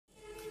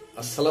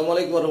আসসালামু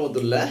আলাইকুম ওয়া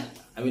রাহমাতুল্লাহ।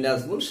 আমি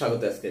নাজমুল,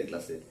 স্বাগত আজকের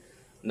ক্লাসে।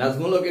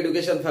 নাজমুল হক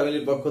এডুকেশন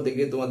ফ্যামিলির পক্ষ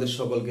থেকে তোমাদের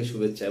সকলকে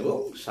শুভেচ্ছা এবং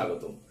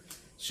স্বাগতম।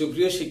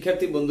 সুপ্রিয়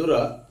শিক্ষার্থী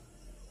বন্ধুরা,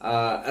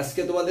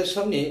 আজকে তোমাদের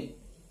সামনে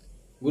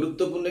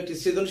গুরুত্বপূর্ণ একটি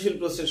সৃজনশীল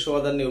প্রশ্নের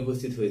সমাধান নিয়ে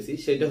উপস্থিত হয়েছি।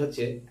 সেটা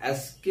হচ্ছে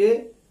আজকে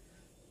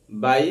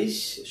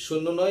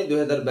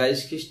 22/09/2022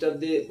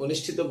 খ্রিস্টাব্দে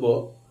অনুষ্ঠিতব্য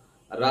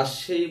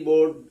রাজশাহী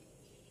বোর্ড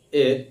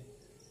এর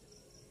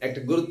একটা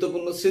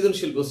গুরুত্বপূর্ণ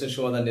সৃজনশীল প্রশ্নের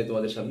সমাধান নিয়ে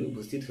তোমাদের সামনে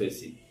উপস্থিত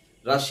হয়েছি।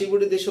 রাজশাহী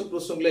বোর্ডে যেসব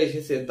প্রশ্নগুলো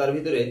এসেছে তার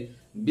ভিতরে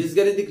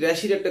বীজগাণিতিক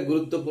রাশির একটা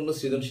গুরুত্বপূর্ণ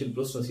সৃজনশীল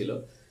প্রশ্ন ছিল।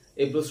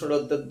 এই প্রশ্নটা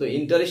অত্যন্ত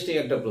ইন্টারেস্টিং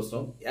একটা প্রশ্ন।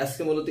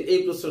 আজকে মূলত এই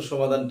প্রশ্নের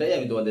সমাধানটাই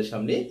আমি তোমাদের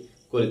সামনে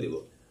করে দিব।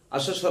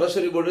 আসলে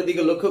সরাসরি বোর্ডের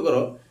দিকে লক্ষ্য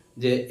করো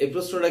যে এই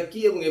প্রশ্নটা কি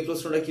এবং এই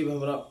প্রশ্নটা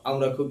কিভাবে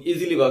আমরা খুব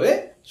ইজিলি ভাবে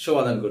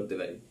সমাধান করতে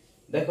পারি।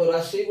 দেখো,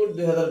 রাজশাহী বোর্ড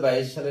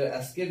 2022 সালের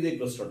আজকের যে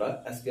প্রশ্নটা,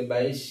 আজকে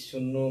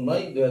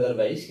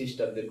 22/09/2022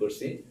 খ্রিস্টাব্দের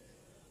করছি।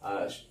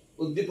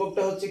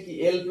 উদ্দীপকটা হচ্ছে কি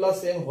l plus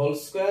m whole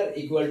square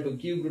equal to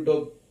cube root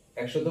of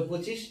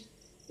 125,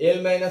 l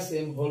minus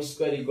m whole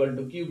square equal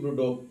to cube root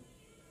of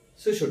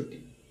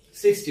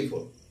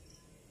 64।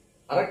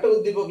 আরেকটা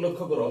উদ্দীপক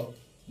লক্ষ্য করো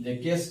যে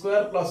k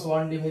square plus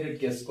 1 divided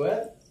k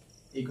square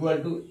equal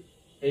to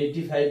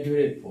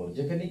 85/4,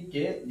 যেখানে k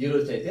 0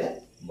 চাইতে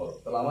বড়।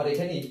 তাহলে আমার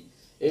এখানে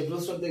এই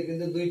প্রশ্নতে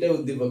কিন্তু দুইটা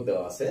উদ্দীপক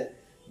দেওয়া আছে।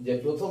 যে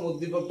প্রথম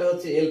উদ্দীপকটা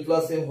হচ্ছে l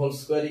plus m whole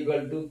square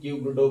equal to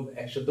cube root of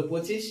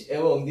 125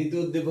 এবং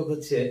দ্বিতীয় উদ্দীপক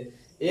হচ্ছে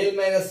l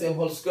minus m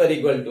whole square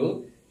equal to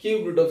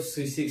cube root of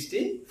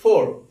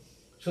 64।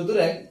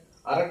 সুতরাং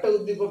আরেকটা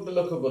উদ্দীপকটা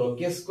লক্ষ্য করো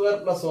k square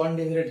plus 1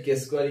 divided k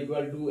square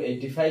equal to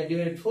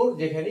 85/4,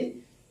 যেখানে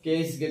k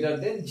is greater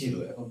than 0।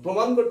 এখন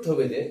প্রমাণ করতে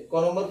হবে যে ক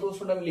নম্বর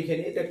প্রশ্নটা আমি লিখে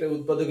নিই, এটা একটা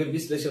উৎপাদকের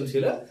বিশ্লেষণ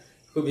ছিল,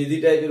 খুব ইজি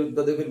টাইপের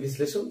উৎপাদকের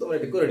বিশ্লেষণ, তোমরা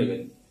এটা করে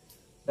নেবেন।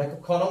 দেখো,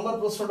 খ নম্বর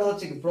প্রশ্নটা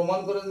হচ্ছে কি প্রমাণ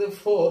করে যে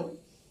 4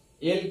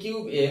 l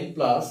cube m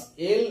plus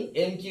l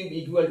m cube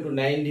equal to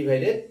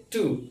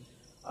 9/2।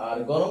 আর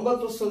গ নম্বর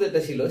প্রশ্ন যেটা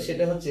ছিল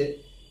সেটা হচ্ছে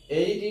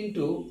 8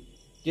 into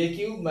k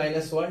cube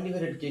minus 1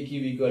 divided k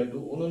cube equal to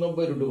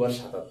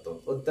 89/77।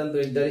 অত্যন্ত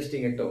ইন্টারেস্টিং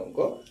একটা অঙ্ক।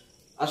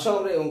 আসো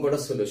আমরা এই অঙ্কটা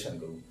সলিউশন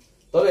করব।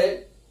 তবে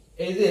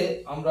এই যে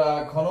আমরা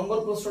খ নম্বর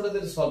প্রশ্নটা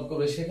যদি সলভ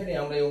করব, সেখানে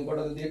আমরা এই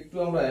অঙ্কটা যদি একটু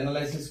আমরা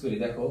অ্যানালাইসিস করি।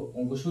 দেখো,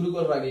 অঙ্ক শুরু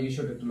করার আগে এই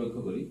বিষয়টা একটু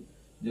লক্ষ্য করি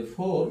যে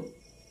 4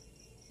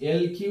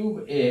 l cube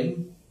m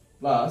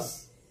plus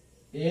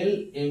l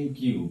m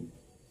cube,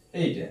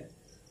 এইটা।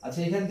 আচ্ছা,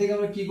 এখান থেকে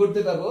আমরা কি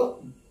করতে পারবো?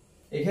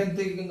 এখান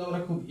থেকে কিন্তু আমরা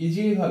খুব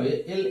ইজিলি ভাবে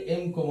l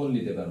m কমন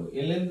নিতে পারবো।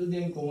 l m যদি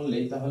আমি কমন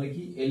নেই তাহলে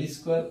কি l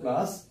স্কয়ার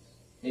প্লাস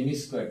m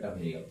স্কয়ারটা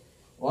হয়ে গেল।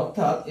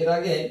 অর্থাৎ এর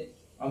আগে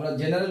আমরা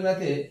জেনারেল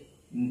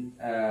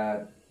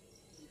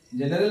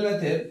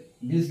ম্যাথের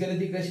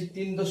বীজগাণিতিক রাশি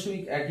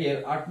 3.1 এর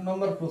 8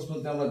 নম্বর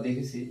প্রশ্নতে আমরা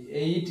দেখেছি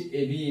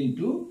 8ab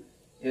into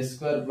a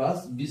square plus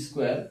b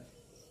square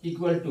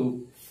equal to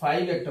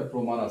 5 একটা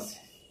প্রমাণ আছে।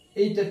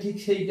 এইটা ঠিক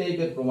সেই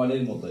টাইপের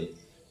প্রমাণের মতোই।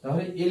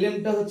 তাহলে lm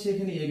টা হচ্ছে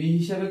এখানে ab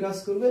হিসাবে কাজ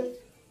করবে,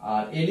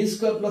 আর l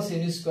square plus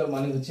m square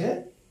মানে হচ্ছে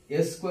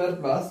a square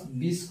plus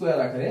b square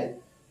আকারে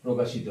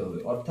প্রকাশিত হবে।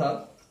 অর্থাৎ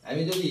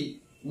আমি যদি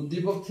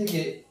উদ্দীপক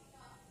থেকে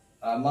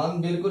মান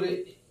বের করে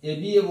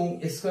ab এবং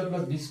a square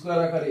plus b square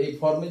আকারে এই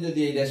ফর্মে যদি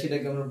এই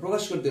রাশিটাকে আমরা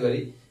প্রকাশ করতে পারি,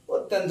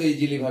 অত্যন্ত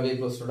ইজিলি ভাবে এই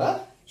প্রশ্নটা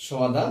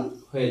সমাধান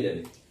হয়ে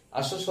যাবে।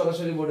 আসো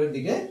সরাসরি বোর্ডের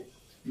দিকে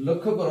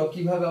লক্ষ্য করো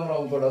কিভাবে আমরা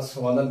অঙ্কটা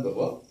সমাধান করব।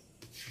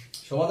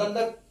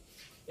 সমাধানটা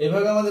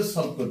এভাবে আমাদের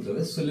সলভ করতে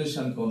হবে।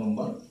 সলিউশন খ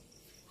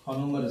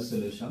নম্বরের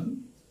সলিউশন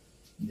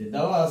যে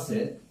দেওয়া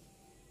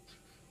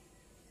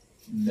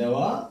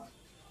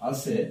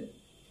আছে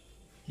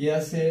কি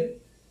আছে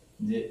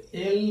যে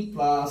l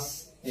plus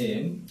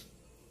m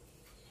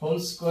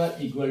whole square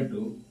equal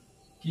to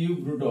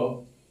cube root of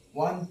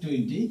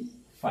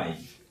 125।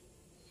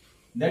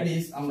 that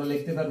is আমরা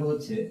লিখতে পারবো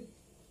হচ্ছে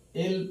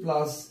l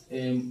plus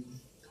m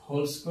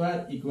whole square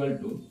equal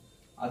to,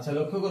 আচ্ছা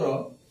লক্ষ্য করো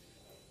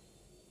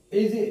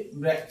এই যে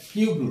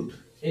কিউব রুট,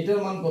 এটার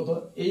মান কত?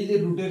 এই যে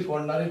রুটের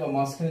কর্নারে বা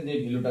মাঝখানে যে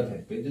ভ্যালুটা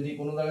থাকবে, যদি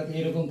কোনো জায়গাতে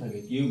এরকম থাকে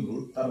কিউব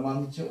রুট, তার মান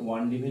হচ্ছে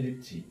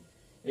 1/3।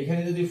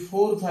 এখানে যদি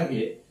 4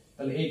 থাকে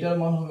তাহলে এইটার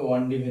মান হবে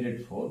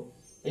 1/4।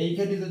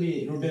 এইখানে যদি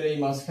রুটের এই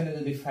মাঝখানে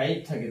যদি 5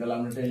 থাকে তাহলে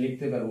আমরা এটা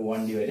লিখতে পারবো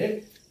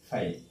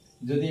 1/5।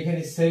 যদি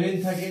এখানে 7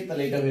 থাকে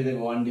তাহলে এটা হয়ে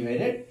যাবে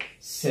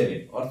 1/7।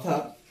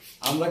 অর্থাৎ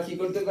আমরা কি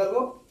করতে পারবো?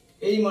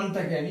 এই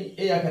মানটাকে আমি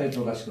এই আকারে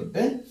প্রকাশ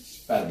করতে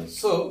পারবো।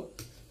 সো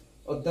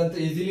অত্যন্ত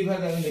ইজিলি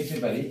ভাবে আমি লিখতে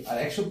পারি। আর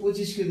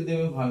 125 কে যদি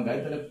আমি ভাঙাই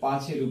তাহলে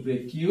 5 এর উপরে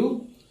কিউব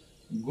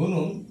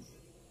গুণন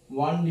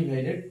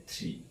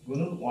 1/3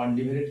 গুণন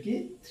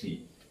 1/3।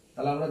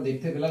 তাহলে আমরা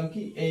দেখতে পেলাম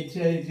কি এই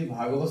 3 আর 3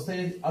 ভাগ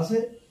অবস্থায় আছে,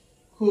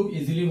 খুব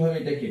ইজিলি ভাবে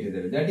এটা কেটে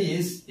যাবে। That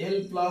is l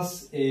plus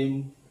m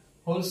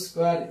whole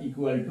square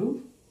equal to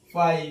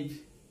 5।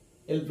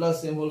 l plus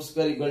m whole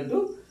square equal to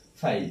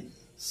 5।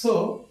 So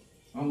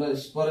আমরা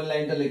পরের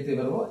লাইনটা লিখতে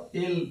পারবো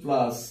l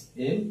plus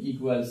m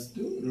equals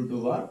to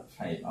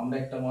 √5। আমরা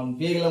একটা মান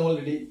পেয়ে গেলাম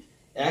অলরেডি।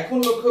 এখন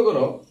লক্ষ্য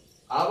করো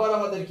আবার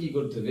আমাদের কি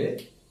করতে হবে,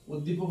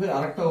 উদ্দীপকের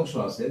আরেকটা অংশ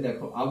আছে।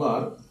 দেখো,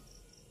 আবার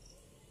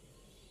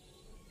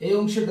এই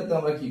অংশটাতে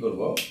আমরা কি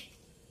করব,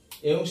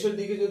 এই অংশের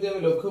দিকে যদি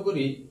আমি লক্ষ্য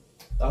করি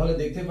তাহলে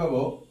দেখতে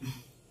পাবো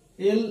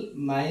l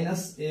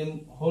minus m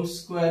whole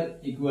square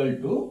equal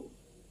to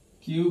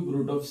cube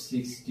root of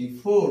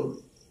 64.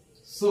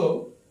 So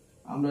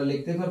আমরা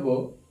লিখতে পারবো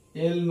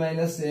l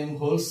minus m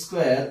whole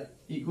square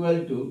equal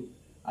to,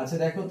 আচ্ছা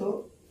দেখো তো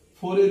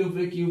 4 এর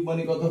উপরে কিউব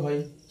মানে কত হয়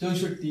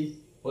 64,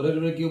 4 এর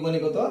উপরে কিউব মানে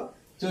কত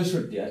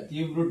 64, আর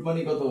কিউব রুট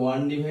মানে কত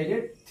 1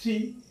 ডিভাইডেড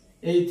 3,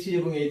 এই 3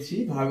 এবং এই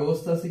 3 ভাগ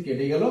অবস্থা আছে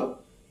কেটে গেল,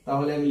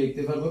 তাহলে আমি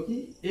লিখতে পারবো কি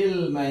l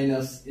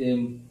minus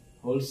m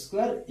whole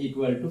square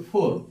equal to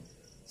 4.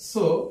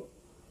 So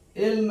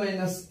l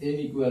minus m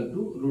equal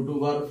to root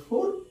over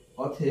 4,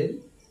 অতএব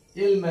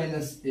l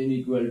minus m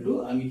equal to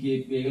আমি কি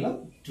পেয়ে গেলাম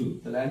 2।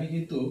 তাহলে আমি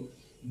কিন্তু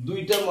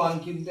দুইটা মান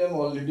কিন্তু আমি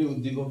অলরেডি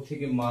উদ্দীপক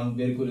থেকে মান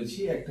বের করেছি,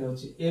 একটা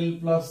হচ্ছে l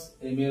plus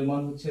m এর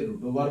মান হচ্ছে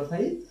root over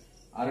 5,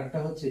 আর একটা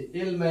হচ্ছে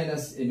l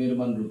minus m এর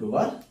মান root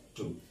over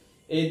 2।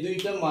 এই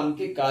দুইটা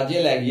মানকে কাজে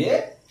লাগিয়ে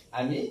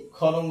আমি খ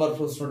নম্বর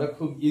প্রশ্নটা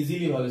খুব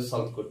ইজিলি ভাবে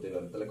সলভ করতে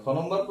পারবো। তাহলে খ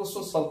নম্বর প্রশ্ন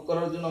সলভ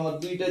করার জন্য আমার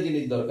দুইটা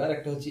জিনিস দরকার,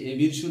 একটা হচ্ছে a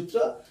b এর সূত্র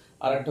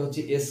আর একটা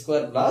হচ্ছে a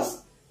square plus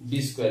b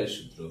square এর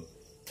সূত্র।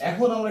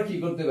 এখন আমরা কি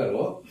করতে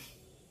পারবো,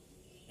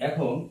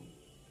 এখন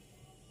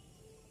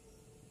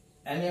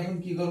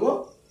কি করব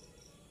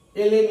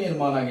lm এর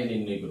মান আগে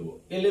নির্ণয় করব।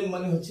 lm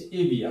মানে হচ্ছে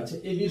ab। আচ্ছা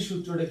ab এর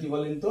সূত্রটা কি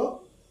বলেন তো,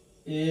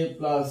 a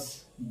plus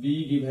b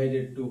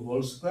divided to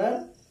whole square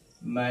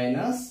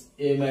minus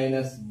a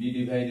minus b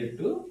divided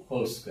to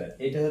whole square,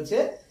 এটা হচ্ছে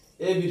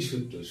ab এর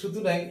সূত্র।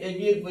 সুতরাং ab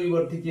এর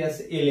পরিবর্তে কি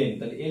আছে lm,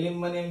 তাহলে lm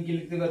মানে আমি কি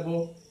লিখতে পারবো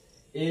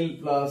l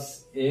plus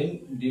m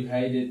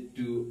divided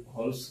to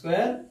whole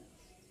square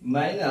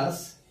minus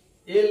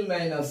l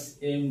minus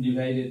m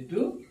divided to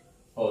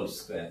whole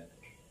square,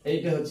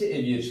 এইটা হচ্ছে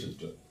ab এর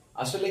সূত্র।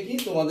 আসলে কি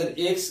তোমাদের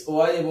x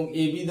y এবং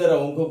ab দ্বারা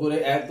অঙ্ক করে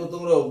এত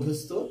তোমরা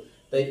অভ্যস্ত,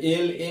 তাই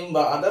l m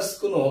বা আদার্স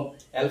কোনো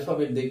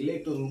অ্যালফাবেট দেখলে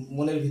একটু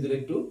মনের ভিতরে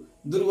একটু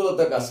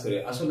দুর্বলতা কাজ করে।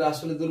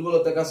 আসলে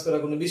দুর্বলতা কাজ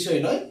করার কোনো বিষয়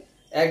নয়,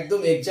 একদম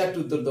এক্সাক্ট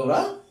উত্তর তোমরা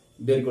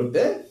বের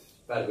করতে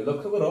পারবে।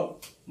 লক্ষ্য করো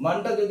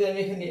মানটা যদি আমি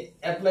এখানে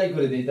অ্যাপ্লাই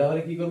করে দেই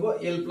তাহলে কি করব,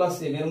 l plus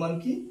m এর মান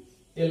কি,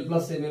 l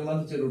plus m এর মান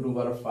হচ্ছে root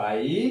over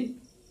 5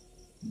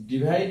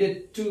 divided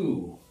to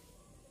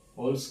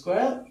whole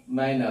square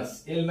minus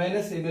l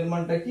minus m এর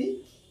মানটা কি,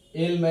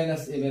 l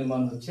minus m এর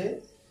মান হচ্ছে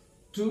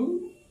 2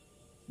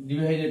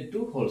 divided to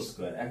whole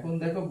square। এখন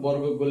দেখো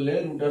বর্গ করলে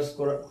রুট আর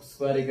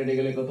স্কয়ারে কেটে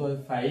গেলে কত হয়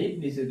 5,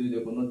 নিচে 2 2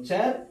 গুণ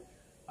 4,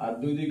 আর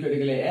 2 2 কেটে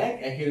গেলে 1,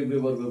 1 এর উপরে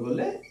বর্গ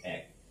করলে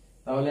 1।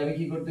 তাহলে আমি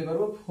কি করতে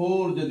পারবো,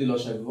 4 যদি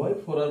লসাগু হয়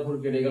 4 আর 4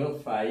 কেটে গেল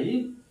 5,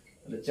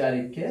 তাহলে 4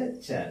 কে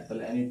 4,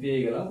 তাহলে আমি পেয়ে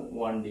গেলাম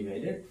 1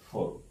 ডিভাইডেড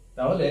 4।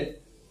 তাহলে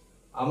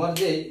আমার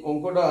যে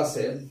অঙ্কটা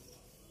আছে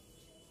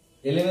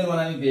lm এর মান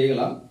আমি পেয়ে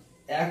গেলাম।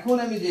 এখন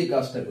আমি যে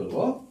কাজটা করব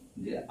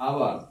যে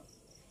আবার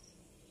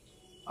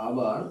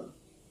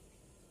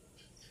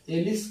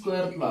l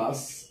square plus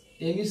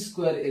m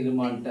square এর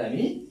মানটা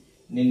আমি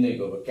নির্ণয়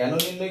করব। কেন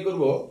নির্ণয়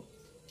করব,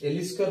 l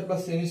square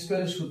plus m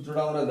square এর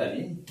সূত্রটা আমরা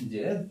জানি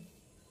যে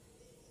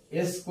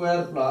a square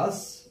plus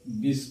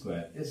b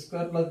square, a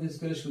square plus b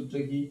square এর সূত্র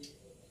কি,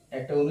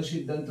 একটা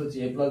অনুসিদ্ধান্ত হচ্ছে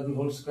a plus b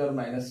whole square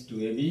minus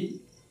 2ab,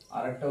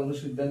 আর একটা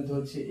অনুসিদ্ধান্ত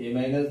হচ্ছে a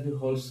minus b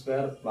whole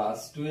square plus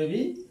 2ab,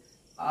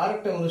 আর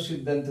একটা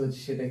অনুসিদ্ধান্ত হচ্ছে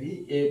সেটা কি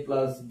a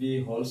plus b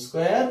whole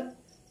square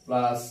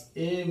plus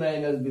a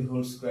minus b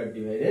whole square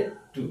divided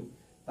 2।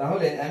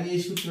 তাহলে আমি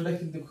এই সূত্রটা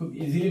কিন্তু খুব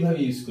ইজিলি ভাবে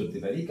ইউজ করতে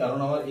পারি, কারণ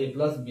আমার a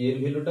প্লাস b এর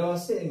ভ্যালুটাও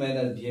আছে, a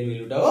মাইনাস b এর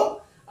ভ্যালুটাও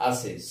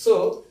আছে। সো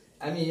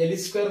আমি l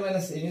square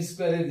minus m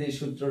square এর যে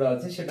সূত্রটা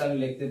আছে সেটা আমি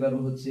লিখতে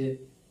পারবো হচ্ছে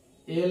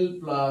l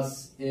plus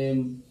m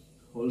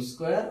whole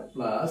square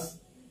plus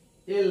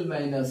l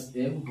minus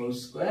m whole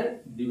square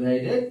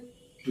divided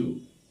 2।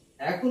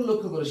 এখন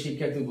লক্ষ্য করো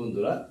শিক্ষার্থী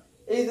বন্ধুরা,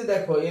 এই যে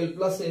দেখো l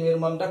প্লাস m এর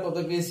মানটা কত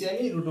পেয়েছি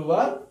আমি, root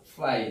over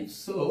 5।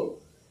 So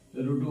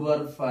root over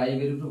 5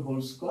 এর উপর হোল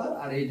স্কয়ার,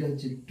 আর এইটা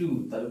হচ্ছে 2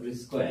 তার উপরে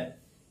স্কয়ার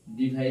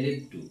ডিভাইডেড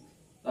 2।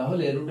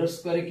 তাহলে রুটের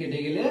স্কয়ারে কেটে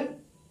গেলে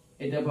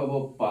এটা পাবো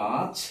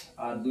 5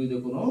 আর 2 2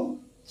 গুণ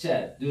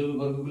 4, 2 এর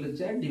বর্গ করলে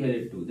 4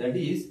 ডিভাইডেড 2, দ্যাট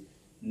ইজ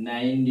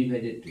 9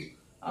 ডিভাইডেড 2।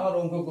 আমার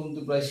অঙ্ক কিন্তু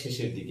প্রায়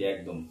শেষের দিকে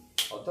একদম,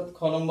 অর্থাৎ খ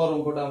নম্বর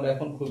অঙ্কটা আমরা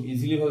এখন খুব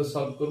ইজিলি ভাবে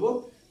সলভ করব।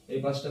 এই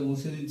পাঁচটা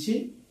মুছে দিচ্ছি।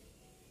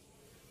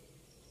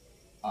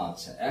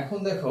 আচ্ছা এখন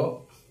দেখো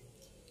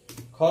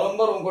খ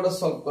নম্বর অঙ্কটা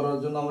সলভ করার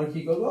জন্য আমরা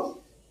কি করব,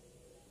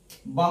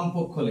 বাম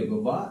পক্ষ লিখব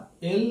বা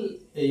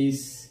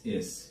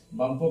LHS।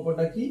 বাম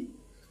পক্ষটা কি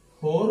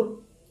 4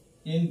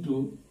 into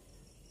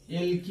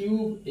L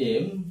cube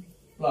M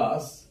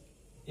plus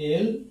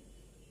L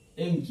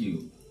M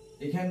cube,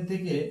 এখান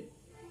থেকে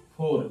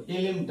 4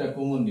 LM টা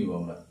কমন নিব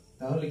আমরা,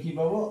 তাহলে কি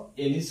পাবো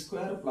L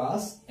square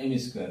plus M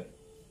square.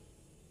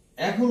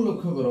 এখন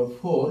লক্ষ্য করো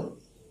 4,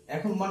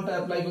 এখন মানটা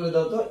অ্যাপ্লাই করে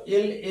দাও তো,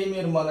 LM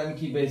এর মান আমি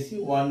কি পেয়েছি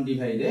 1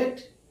 ডিভাইডেড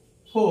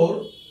 4,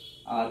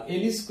 আর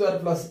l square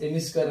plus m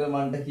square এর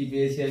মানটা কি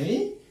পেয়েছি আমি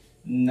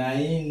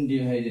 9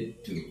 ডিভাইডেড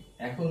 2।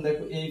 এখন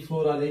দেখো এই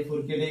 4 আর এই 4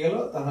 কেটে গেল,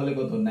 তাহলে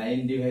কত 9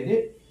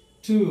 ডিভাইডেড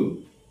 2,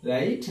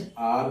 রাইট।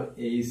 আর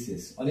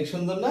এইচএস অনেক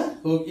সুন্দর না,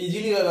 খুব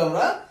ইজিলি ভাবে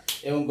আমরা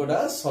এই অঙ্কটা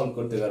সলভ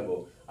করতে পারবো।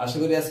 আশা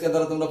করি আজকে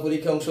দ্বারা তোমরা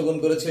পরীক্ষা অংশগ্রহণ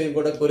করেছো, এই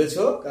অঙ্কটা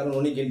করেছো, কারণ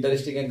অনেক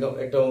ইন্টারেস্টিং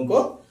একটা অঙ্ক।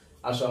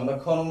 আসো আমরা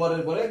খ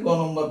নম্বরের পরে গ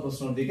নম্বর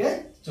প্রশ্নের দিকে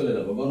চলে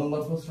যাব। গ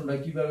নম্বর প্রশ্নটা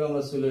কিভাবে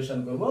আমরা সলিউশন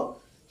করব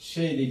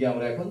সেই দিকে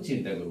আমরা এখন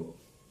চিন্তা করব।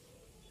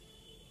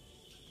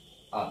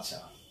 আচ্ছা,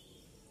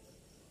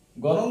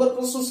 গ নম্বর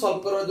প্রশ্ন সলভ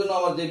করার জন্য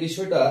আমার যে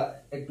বিষয়টা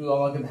একটু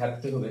আমাকে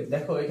ভাবতে হবে,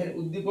 দেখো এখানে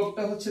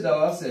উদ্দীপকটা হচ্ছে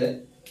দেওয়া আছে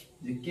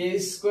যে কে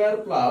square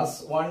plus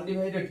 1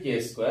 divided K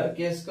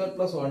square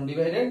plus 1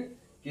 divided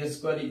K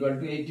square equal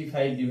to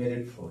 85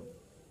 divided 4।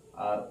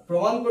 আর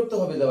প্রমাণ করতে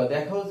হবে দেওয়া,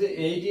 দেখাও যে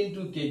 8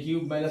 into K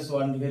cube minus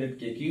 1 divided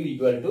K cube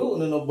equal to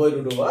 89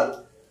 root over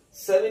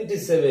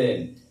 77।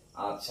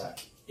 আচ্ছা,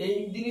 এই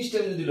জিনিসটা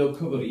যদি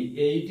লক্ষ্য করি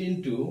 8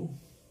 into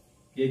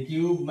K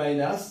cube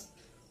minus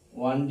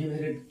 1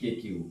 divided K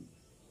cube,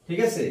 ঠিক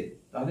আছে?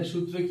 তাহলে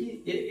সূত্র কি?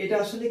 এটা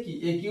আসলে কি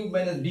a cube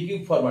minus b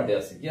cube ফরম্যাটে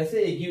আছে। কি আছে?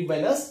 a cube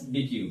minus b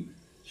cube.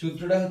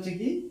 সূত্রটা হচ্ছে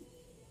কি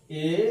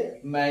a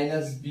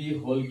minus b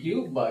whole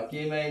cube বা k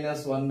minus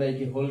 1 by k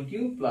whole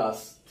cube plus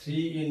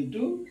 3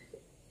 into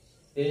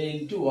a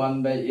into 1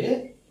 by a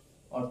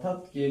অর্থাৎ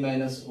k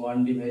মাইনাস 1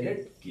 ডিভাইডেড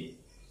k।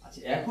 আচ্ছা,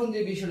 এখন যে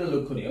বিষয়টা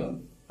লক্ষণীয়,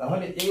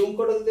 তাহলে এই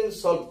অঙ্কটা যদি আমি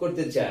সলভ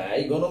করতে চাই,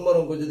 গ নম্বর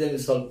অঙ্ক যদি আমি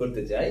সলভ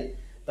করতে চাই,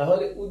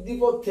 তাহলে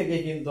উদ্দীপক থেকে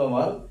কিন্তু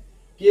আমার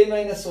k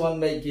মাইনাস 1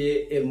 বাই k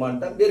এর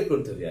মানটা বের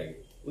করতে হবে আগে।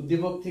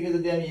 উদ্দীপক থেকে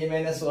যদি আমি a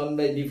মাইনাস 1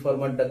 বাই b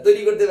ফরম্যাটটা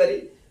তৈরি করতে পারি,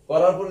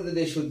 করার পরে যদি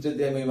এই সূত্র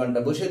দিয়ে আমি মানটা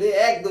বসিয়ে দিই,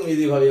 একদম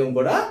ইজি ভাবে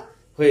অঙ্কটা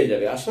হয়ে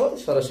যাবে। আসো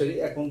সরাসরি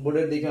এখন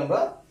বোর্ডের দিকে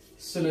আমরা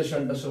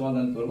সলিউশনটা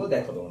সমাধান করব,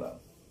 দেখো তোমরা।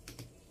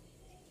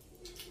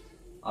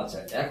 আচ্ছা,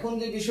 এখন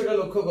যে বিষয়টা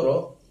লক্ষ্য করো,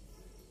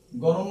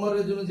 গ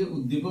নম্বরের জন্য যে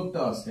উদ্দীপকটা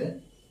আছে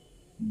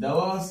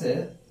দেওয়া আছে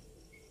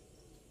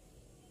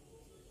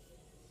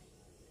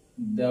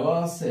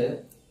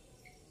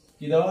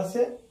কি দেওয়া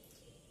আছে?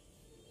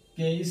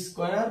 কে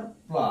square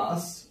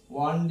plus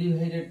 1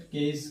 divided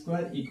K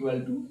square equal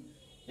to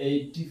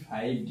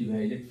 85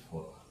 divided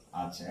 4।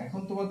 আচ্ছা,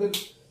 এখন তোমাদের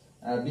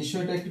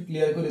বিষয়টা একটু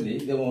ক্লিয়ার করে দেই।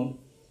 যেমন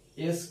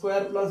a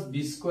স্কয়ার প্লাস b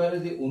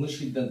স্কয়ারের যে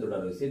অনুসিদ্ধান্তটা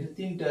রয়েছে, এটা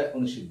তিনটা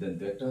অনুসিদ্ধান্ত।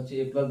 একটা হচ্ছে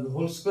a plus b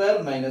whole square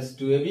minus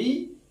 2ab,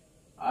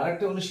 আর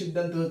একটা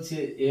অনুসিদ্ধান্ত হচ্ছে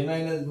a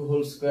minus b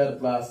whole square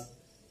plus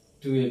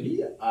 2ab,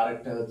 আর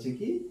একটা হচ্ছে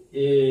কি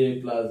a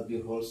plus b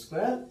whole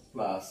square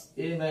plus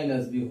a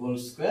minus b whole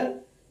square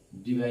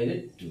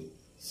divided 2।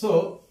 So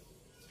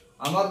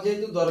আমার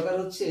যেহেতু দরকার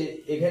হচ্ছে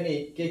এখানে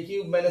k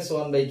cube minus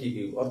 1 by k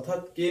cube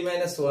অর্থাৎ k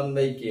মাইনাস 1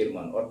 বাই k এর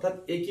মান অর্থাৎ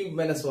a cube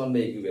minus 1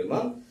 by cube এর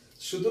মান,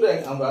 সুতরাং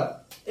আমরা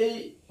এই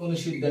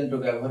অনুসিদ্ধান্ত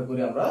ব্যবহার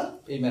করে আমরা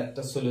এই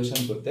ম্যাথটা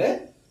সলিউশন করতে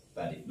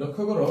পারি।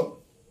 লক্ষ্য করো,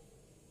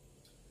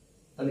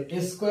 তাহলে a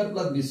square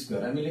plus b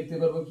square আমি লিখতে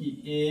পারবো কি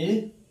a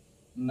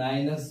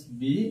minus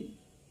b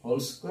whole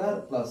square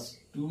plus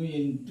 2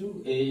 into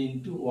a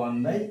into 1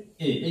 by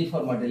a, এই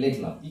ফরম্যাটে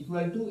লিখলাম,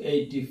 ইকুয়াল টু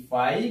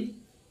 85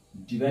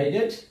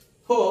 ডিভাইডেড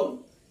 4।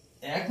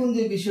 এখন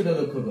যে বিষয়টা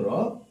লক্ষ্য করো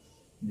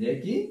যে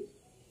কি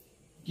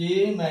k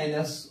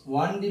minus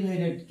 1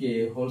 divided k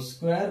whole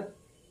square,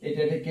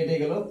 এটা কেটে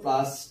গেল,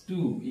 plus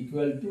 2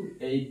 equal to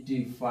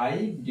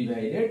 85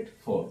 divided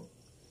 4,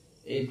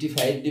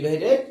 85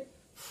 divided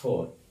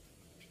 4।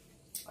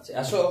 আচ্ছা,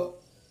 আসো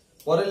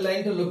পরের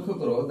লাইনটা লক্ষ্য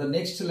করো। the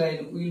next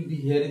line will be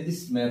here in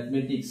this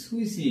mathematics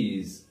which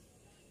is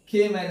k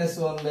minus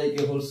 1 by k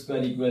whole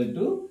square equal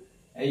to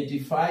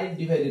 85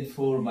 divided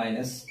 4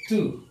 minus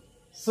 2.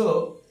 So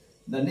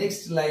the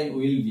next line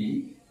will be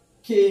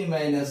k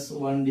minus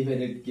 1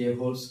 divided k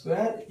whole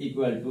square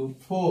equal to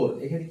 4.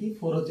 এখানে কি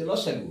 4 হচ্ছে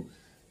লসাগু।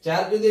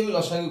 4 যদি আমি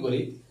লসাগু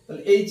করি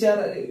তাহলে এই 4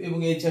 এবং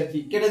এই 4 কি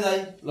কেটে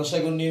যায়,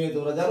 লসাগুর নিয়মে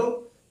তোমরা জানো।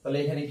 তাহলে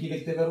এখানে কি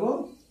লিখতে পারবো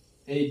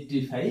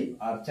 85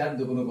 আর 4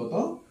 দুগুণ কত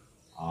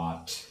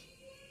 8,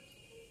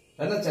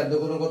 তাই না? 4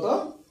 দুগুণ কত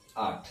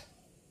 8।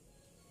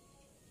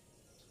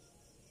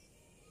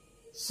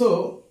 সো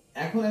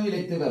এখন আমি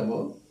লিখতে পারবো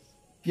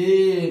k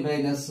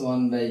minus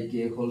 1 by k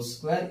whole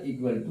square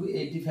equal to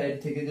 85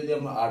 থেকে যদি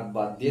আমরা 8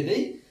 বাদ দিয়ে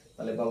দেই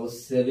তাহলে পাবো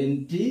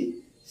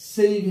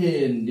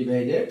 77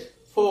 divided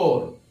 4.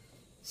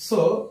 So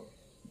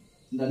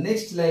the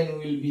next line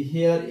will be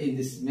here in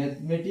this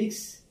mathematics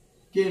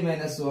k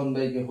minus 1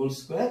 by k whole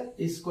square.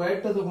 এই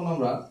স্কয়ারটা যখন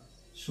আমরা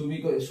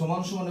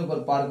সমান সমানের উপর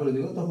পার করে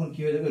দেব তখন কি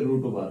হয়ে যাবে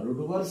root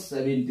over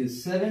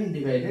 77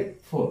 divided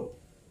 4.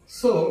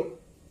 So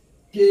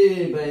k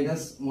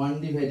minus 1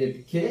 divided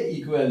k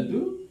equal to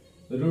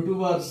root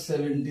over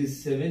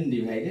 77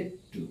 divided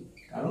 2.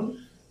 কারণ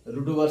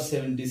root over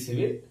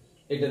 77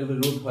 এটার উপরে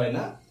রুট হয়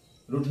না,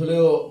 রুট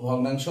হলেও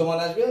ভগ্নাংশ মান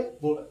আসবে,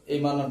 এই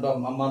মান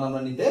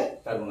আমরা নিতে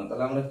পারবো না।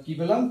 তাহলে আমরা কি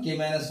পেলাম k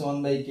minus 1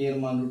 by k এর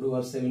মান root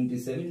over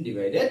 77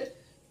 divided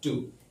 2।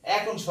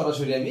 এখন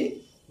সরাসরি আমি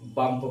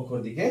বাম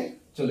পক্ষের দিকে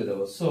চলে যাব।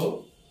 So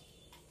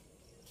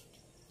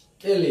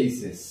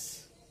LHS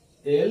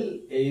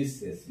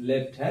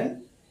left hand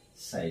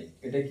side,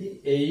 এটা কি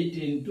 8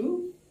 into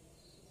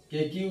k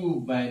cube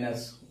minus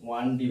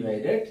 1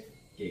 divided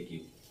k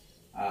cube.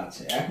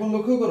 আচ্ছা, এখন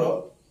লক্ষ্য করো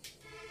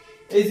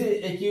এই যে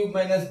a cube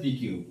minus b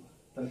cube,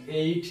 তাহলে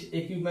 8 a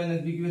কিউব মাইনাস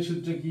b কিউবের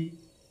সূত্র কি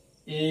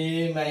a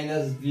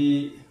minus b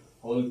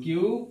whole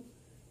cube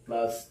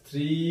plus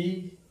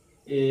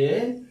 3 A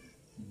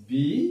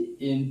B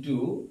into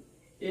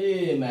A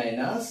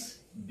minus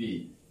B,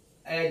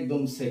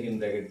 একদম সেকেন্ড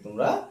ব্র্যাকেট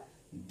তোমরা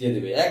দিয়ে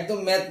দেবে। একদম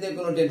ম্যাথ নিয়ে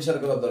কোনো টেনশন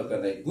করার দরকার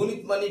নাই।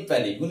 গণিত মানে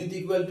প্যানি, গণিত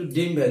ইকুয়াল টু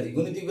ডিম ভাজি,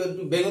 গণিত ইকুয়াল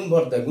টু বেগুন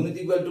ভর্তা, গণিত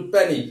ইকুয়াল টু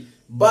প্যানি।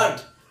 বাট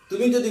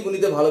তুমি যদি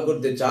গণিতে ভালো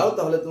করতে চাও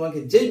তাহলে তোমাকে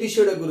যেই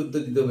বিষয়টা গুরুত্ব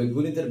দিতে হবে,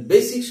 গণিতের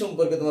বেসিক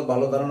সম্পর্কে তোমার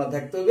ভালো ধারণা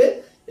থাকতে হবে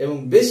এবং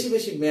বেশি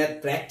বেশি ম্যাথ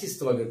প্র্যাকটিস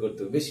তোমাকে করতে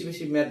হবে। বেশি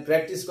বেশি ম্যাথ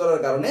প্র্যাকটিস করার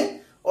কারণে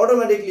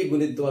অটোমেটিকলি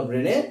গণিত তোমার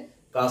ব্রেনে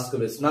কাজ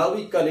করবে,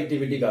 স্নায়বিক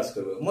কানেক্টিভিটি কাজ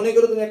করবে। মনে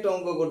করো তুমি একটা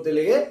অঙ্ক করতে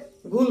লেগে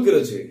ভুল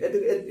করেছো,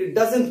 ইট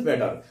ডাজন্ট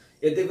ম্যাটার,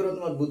 এতে করে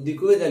তোমার বুদ্ধি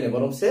কমে যায় না,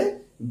 বরং সে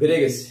বেড়ে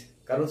গেছে।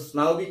 কারণ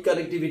স্নায়বিক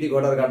কানেক্টিভিটি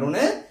ঘটার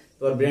কারণে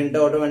তোমার ব্রেনটা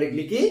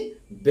অটোমেটিকলি কি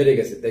বেড়ে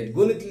গেছে। তাই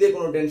গণিত নিয়ে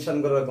কোনো টেনশন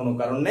করার কোনো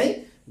কারণ নেই।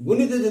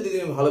 গণিতে যদি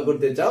তুমি ভালো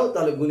করতে চাও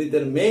তাহলে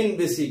গণিতের মেইন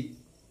বেসিক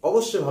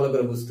অবশ্যই ভালো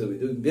করে বুঝতে হবে।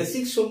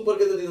 বেসিক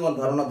সম্পর্কে যদি তোমার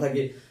ধারণা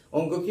থাকে,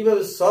 অঙ্ক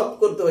কিভাবে সলভ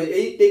করতে হয়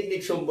এই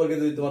টেকনিক সম্পর্কে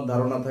যদি তোমার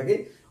ধারণা থাকে,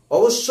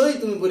 অবশ্যই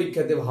তুমি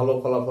পরীক্ষাতে ভালো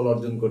ফলাফল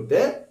অর্জন করতে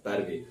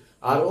পারবে।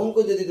 আর অঙ্ক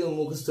যদি তুমি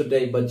মুখস্থ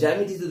টাইপ বা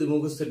জ্যামিতি যদি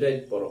মুখস্থ টাইপ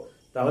পড়ো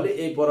তাহলে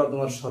এই পড়া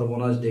তোমার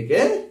সর্বনাশ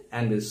ডেকে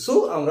আনবে। সো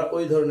আমরা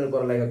ওই ধরনের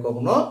পড়ালেখা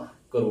কখনো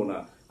করব না।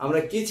 আমরা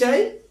কি চাই,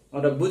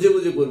 আমরা বুঝে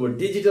বুঝে পড়বো।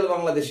 ডিজিটাল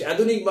বাংলাদেশ,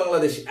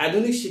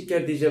 আধুনিক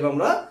শিক্ষার্থী হিসেবে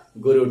আমরা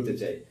গড়ে উঠতে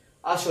চাই।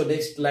 আসো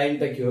নেক্সট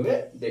লাইনটা কি হবে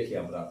দেখি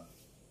আমরা।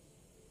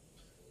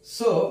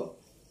 সো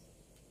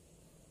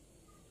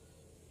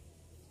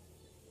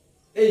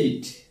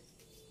 8,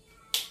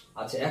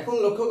 আচ্ছা এখন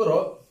লক্ষ্য করো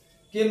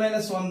k -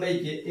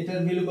 1/k এটার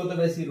ভ্যালু কত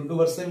পাইছি,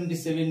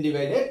 √77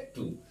 ডিভাইডেড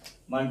 2,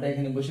 মানটা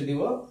এখানে বসে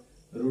দিব,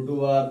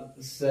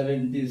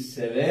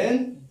 √77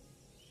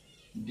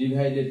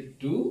 ডিভাইডেড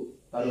 2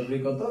 তার উপরে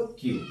কত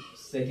কিউব,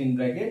 সেকেন্ড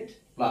ব্র্যাকেট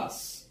প্লাস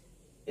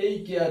এই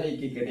কে আর এই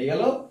কে কেটে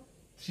গেল,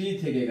 3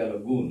 থেকে গেল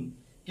গুণ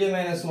k -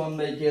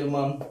 1/k এর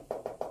মান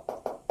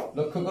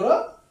লক্ষ্য করো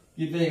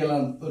কি পেয়ে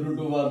গেলাম,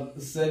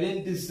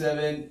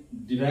 √77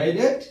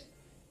 ডিভাইডেড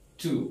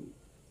 2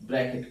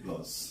 ব্র্যাকেট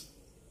ক্লোজ।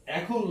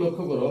 এখন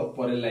লক্ষ্য করো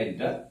পরের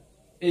লাইনটা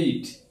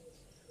 8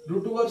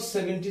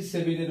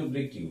 √77 এর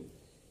উপরে কিউব।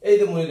 এই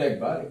যে মনে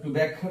রাখবা, একটু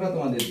ব্যাখ্যাটা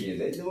তোমাদের দিয়ে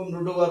দেয়। যেমন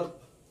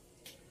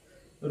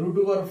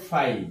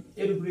 √5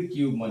 এর উপরে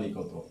কিউব মানে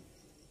কত,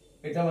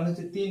 এটা মানে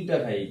হচ্ছে 3টা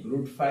 5,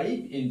 √5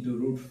 ইনটু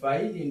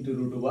 √5 ইনটু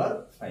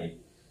 √5।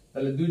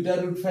 তাহলে দুইটা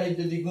 √5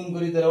 যদি গুণ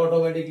করি তাহলে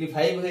অটোমেটিকলি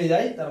 5 হয়ে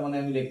যায়। তার মানে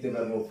আমি লিখতে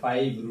পারবো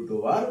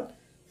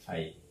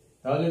 5√5।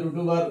 তাহলে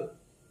 √3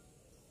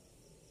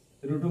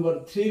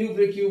 এর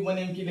উপরে কিউব মানে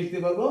আমি কি লিখতে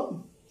পারবো,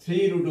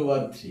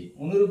 3√3।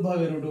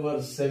 অনুরূপভাবে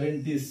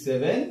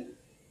 √77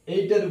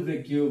 এইটার উপরে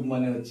কিউব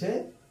মানে হচ্ছে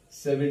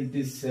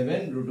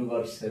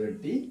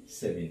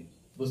 77√77।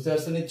 বুঝতে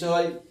পারছো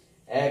নিশ্চয়?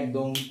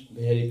 একদম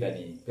ভেরি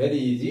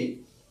ইজি।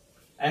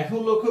 এখন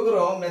লক্ষ্য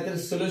করো ম্যাথের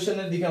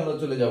সলিউশনের দিকে আমরা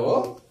চলে যাব।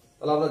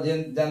 তাহলে আমরা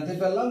জানতে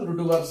পারলাম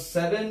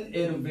 √7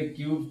 এর উপরে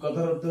কিউব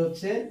কথার অর্থ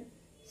হচ্ছে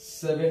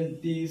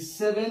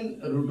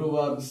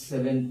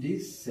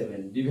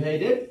 77√77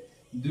 ডিভাইডেড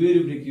 2 এর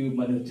উপরে কিউব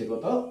মানে হচ্ছে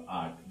কত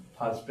 8।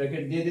 ফার্স্ট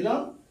ব্র্যাকেট দিয়ে দিলাম,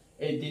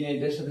 এই 3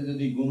 এটার সাথে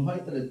যদি গুণ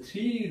হয় তাহলে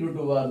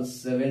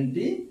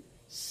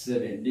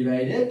 3√77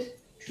 ডিভাইডেড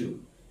 2।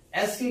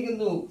 আজকে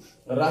কিন্তু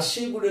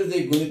রাজশাহী বোর্ডের যে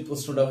গণিত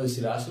প্রশ্নটা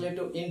হয়েছিল আসলে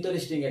একটা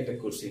ইন্টারেস্টিং একটা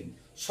কোশ্চেন।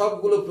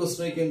 সবগুলো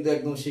প্রশ্নই কিন্তু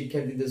একদম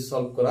শিক্ষার্থীদের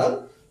সলভ করার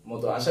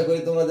মতো। আশা করি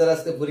তোমরা যারা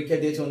আজকে পরীক্ষা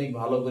দিয়েছো অনেক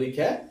ভালো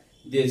পরীক্ষা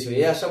দিয়েছো,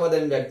 এই আশাবাদ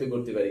আমি ব্যক্ত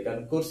করতে পারি।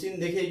 কারণ কোশ্চেন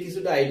দেখে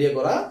কিছুটা আইডিয়া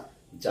করা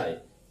যায়।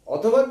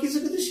 অথবা কিছু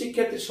কিছু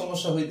শিক্ষার্থীর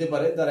সমস্যা হইতে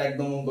পারে, তারা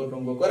একদম অঙ্ক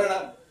করে না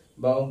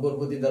বা অঙ্কর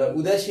প্রতি তারা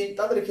উদাসীন,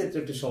 তাদের ক্ষেত্রে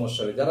একটু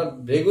সমস্যা হয়। যারা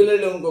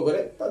রেগুলারলি অঙ্ক করে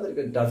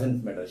তাদেরকে ডাজেন্ট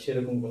ম্যাটার,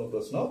 সেরকম কোনো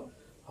প্রশ্ন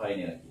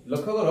হয়নি আর কি।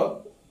 লক্ষ্য করো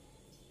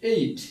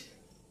 8,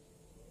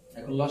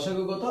 এখন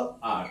লসাগু কত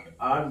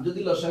 8 যদি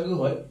লসাগু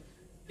হয়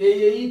এই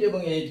 8 এবং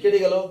 8 কেটে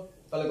গেল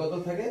তাহলে কত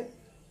থাকে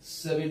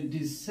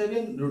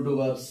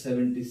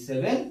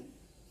 77√77।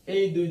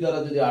 এই দুই দ্বারা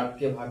যদি 8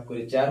 কে ভাগ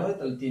করে 4 হয়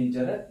তাহলে 3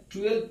 4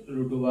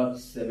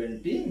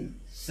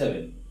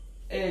 12√77।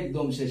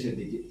 একদম শেষের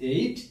দিকে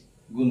 8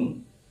 গুণন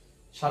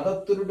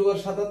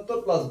 77√77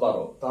 প্লাস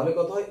 12 তাহলে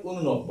কত হয়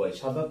 89।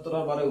 77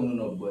 আর 12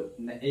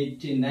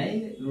 89,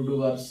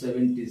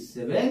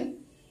 89√77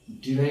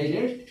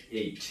 ডিভাইডেড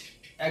 8।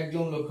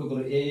 একদম লক্ষ্য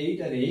করো 8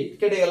 আর 8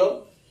 কেটে গেল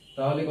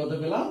তাহলে কত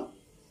পেলাম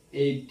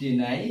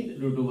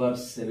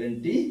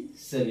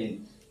 89√77।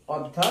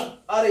 অর্থাৎ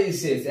আর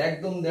এইচ এস,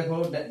 একদম দেখো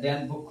ডান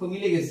পক্ষ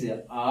মিলে গেছে,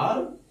 আর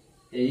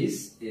এইচ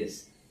এস।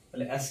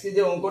 তাহলে আজকে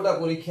যে অঙ্কটা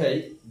পরীক্ষায়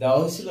দেওয়া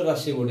হয়েছিল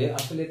রাজশাহী বোর্ডে,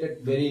 আসলে এটা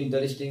ভেরি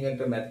ইন্টারেস্টিং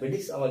একটা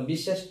ম্যাথমেটিক্স। আমার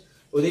বিশ্বাস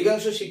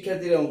অধিকাংশ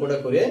শিক্ষার্থীরা অঙ্কটা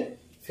করে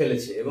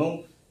ফেলেছে, এবং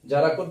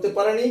যারা করতে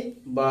পারেনি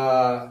বা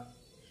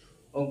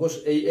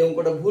এই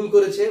অঙ্কটা ভুল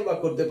করেছে বা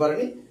করতে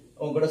পারেনি,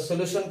 অঙ্কটা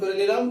সলিউশন করে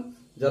নিলাম।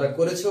 যারা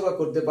করেছো বা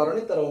করতে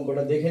পারোনি তারা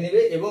অঙ্কটা দেখে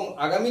নিবে, এবং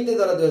আগামীতে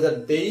যারা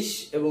 2023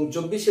 এবং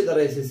 24-এ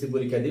যারা এসএসসি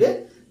পরীক্ষা দিবে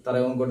তারা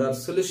অঙ্কটার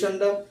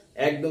সলিউশনটা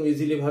একদম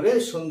ইজিলি ভাবে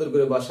সুন্দর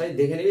করে বাসায়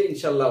দেখে নিবে।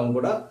 ইনশাআল্লাহ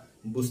অঙ্কটা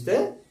বুঝতে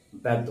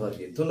ব্যর্থ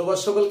হবে। ধন্যবাদ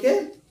সকলকে,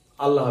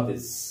 আল্লাহ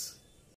হাফেজ।